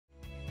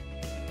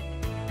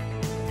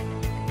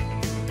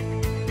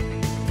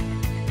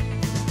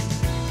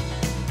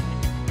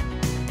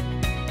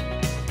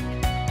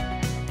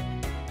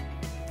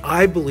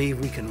I believe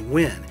we can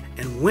win,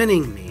 and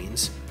winning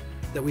means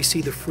that we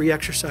see the free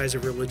exercise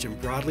of religion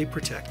broadly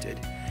protected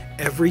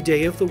every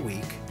day of the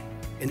week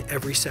in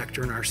every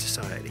sector in our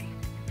society.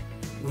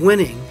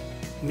 Winning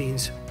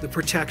means the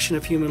protection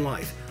of human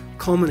life,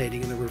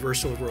 culminating in the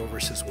reversal of Roe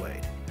versus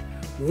Wade.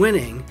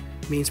 Winning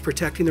means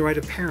protecting the right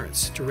of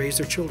parents to raise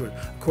their children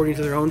according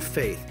to their own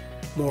faith,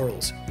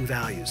 morals, and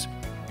values.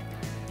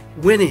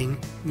 Winning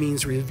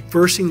means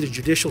reversing the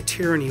judicial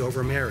tyranny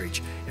over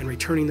marriage and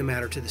returning the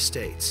matter to the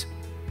states.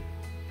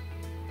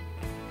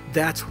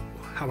 That's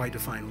how I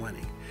define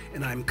winning.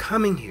 And I'm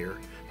coming here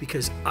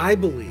because I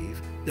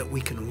believe that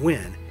we can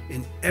win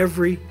in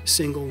every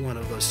single one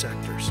of those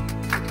sectors.